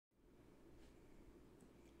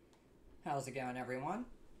How's it going, everyone?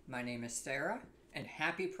 My name is Sarah, and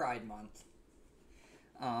happy Pride Month.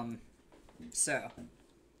 Um, so,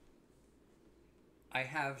 I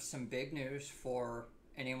have some big news for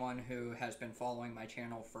anyone who has been following my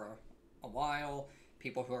channel for a while,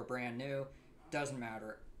 people who are brand new. Doesn't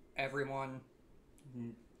matter. Everyone,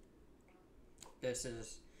 this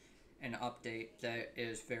is an update that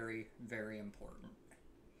is very, very important.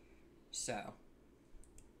 So,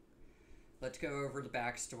 let's go over the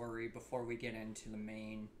backstory before we get into the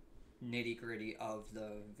main nitty-gritty of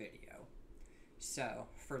the video. So,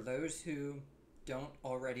 for those who don't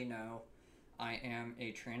already know, I am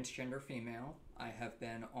a transgender female. I have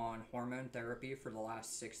been on hormone therapy for the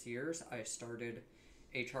last 6 years. I started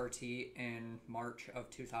HRT in March of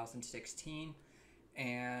 2016,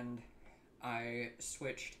 and I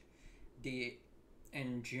switched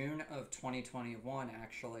in June of 2021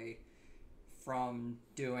 actually, from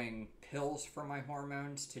doing pills for my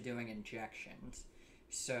hormones to doing injections.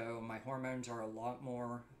 So my hormones are a lot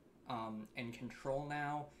more in control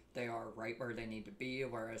now. They are right where they need to be,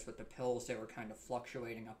 whereas with the pills they were kind of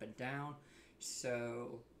fluctuating up and down.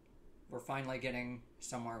 So we're finally getting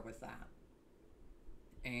somewhere with that.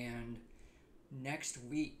 And next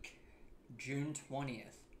week, June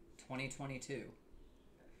 20th, 2022,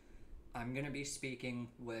 I'm going to be speaking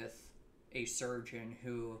with a surgeon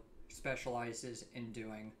who specializes in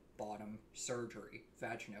doing bottom surgery,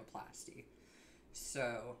 vaginoplasty.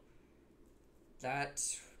 So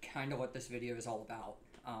that's kind of what this video is all about.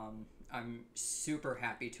 I'm super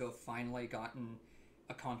happy to have finally gotten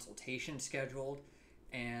a consultation scheduled,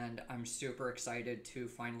 and I'm super excited to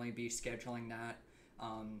finally be scheduling that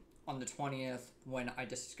on the 20th, when I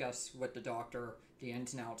discuss with the doctor the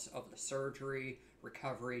ins and outs of the surgery,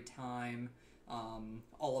 recovery time,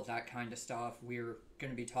 all of that kind of stuff. We're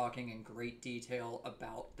going to be talking in great detail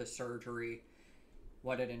about the surgery,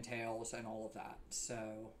 what it entails, and all of that.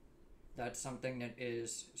 So that's something that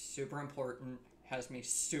is super important, has me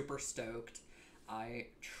super stoked. I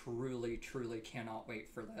truly, truly cannot wait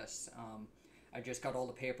for this. I just got all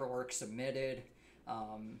the paperwork submitted,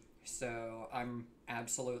 so I'm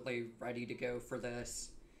absolutely ready to go for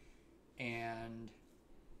this, and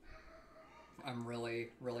I'm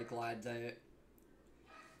really, really glad that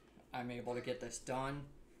I'm able to get this done.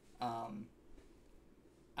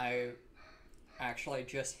 I actually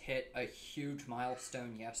just hit a huge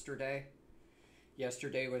milestone yesterday.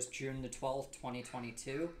 Yesterday was June the 12th,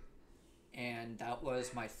 2022, and that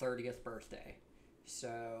was my 30th birthday.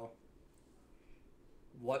 So,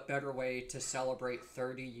 what better way to celebrate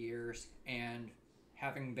 30 years and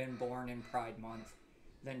having been born in Pride Month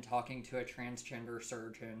than talking to a transgender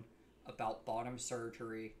surgeon about bottom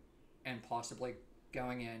surgery and possibly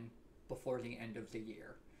going in before the end of the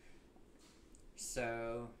year.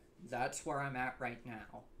 So that's where I'm at right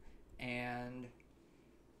now. And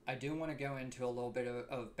I do want to go into a little bit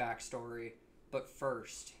of backstory, but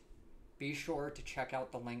first, be sure to check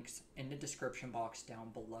out the links in the description box down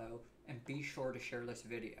below, and be sure to share this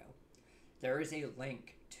video. There is a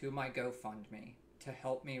link to my GoFundMe to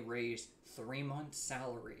help me raise 3 months'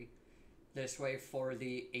 salary. This way, for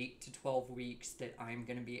the 8 to 12 weeks that I'm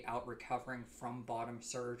going to be out recovering from bottom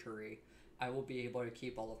surgery, I will be able to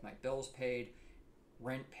keep all of my bills paid,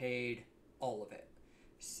 rent paid, all of it.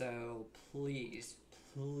 So please,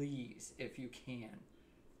 please, if you can,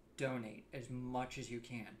 donate as much as you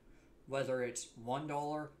can. Whether it's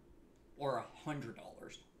 $1 or $100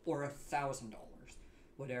 or $1,000,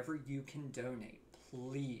 whatever you can donate,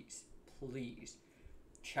 please, please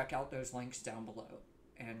check out those links down below,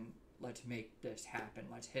 and let's make this happen.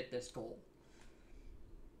 Let's hit this goal,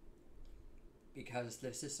 because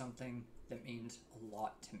this is something that means a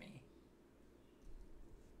lot to me.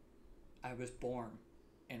 I was born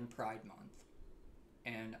in Pride Month,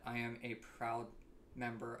 and I am a proud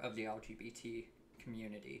member of the LGBT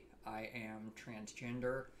community. I am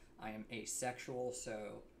transgender, I am asexual,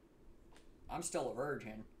 so I'm still a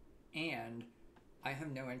virgin, and I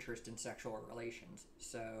have no interest in sexual relations.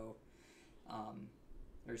 So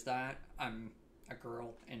there's that. I'm a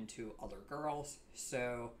girl into other girls,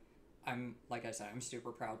 so I'm, like I said, I'm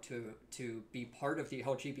super proud to be part of the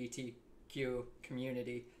LGBTQ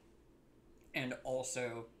community, and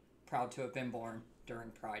also proud to have been born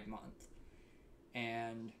during Pride Month.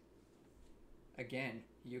 And again,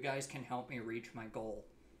 you guys can help me reach my goal.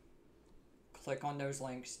 Click on those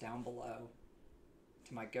links down below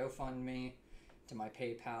to my GoFundMe, to my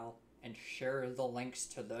PayPal, and share the links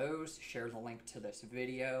to those, share the link to this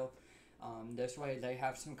video. This way they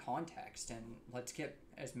have some context, and let's get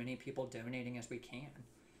as many people donating as we can.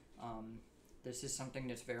 This is something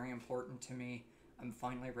that's very important to me. I'm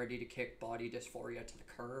finally ready to kick body dysphoria to the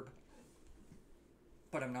curb.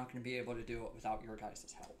 but I'm not going to be able to do it without your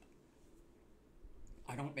guys' help.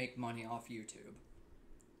 I don't make money off YouTube.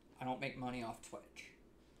 I don't make money off Twitch.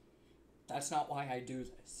 That's not why I do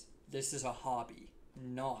this. This is a hobby,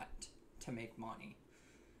 not to make money.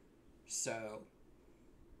 So,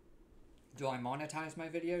 do I monetize my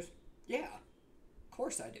videos? Yeah, of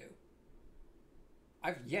course I do.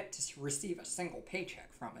 I've yet to receive a single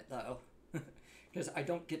paycheck from it, though. Because I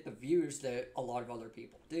don't get the views that a lot of other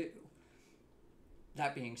people do.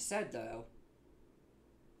 That being said, though,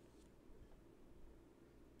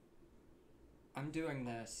 I'm doing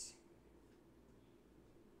this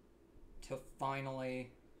to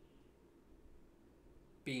finally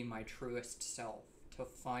be my truest self, to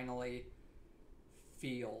finally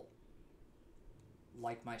feel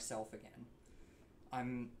like myself again.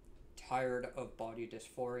 I'm tired of body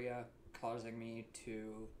dysphoria causing me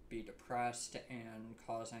to be depressed and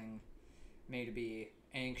causing me to be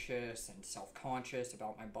anxious and self-conscious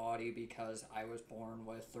about my body because I was born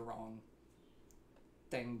with the wrong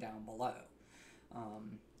thing down below.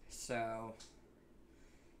 So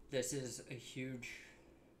this is a huge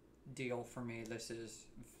deal for me. This is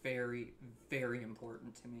very, very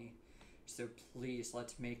important to me. So please,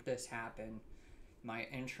 let's make this happen. My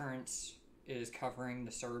insurance is covering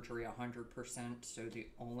the surgery 100%, so the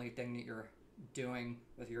only thing that you're doing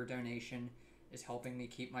with your donation is helping me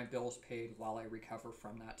keep my bills paid while I recover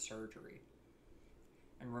from that surgery.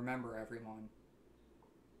 And remember, everyone,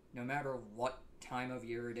 no matter what time of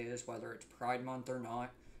year it is, whether it's Pride Month or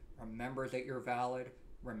not, remember that you're valid.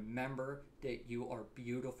 Remember that you are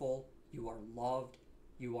beautiful, you are loved,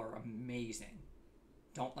 you are amazing.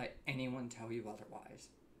 Don't let anyone tell you otherwise.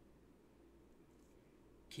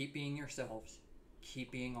 Keep being yourselves.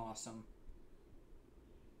 Keep being awesome.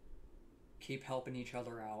 Keep helping each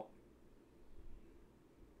other out.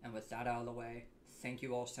 And with that out of the way, thank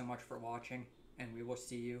you all so much for watching, and we will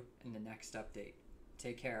see you in the next update.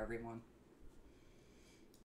 Take care, everyone.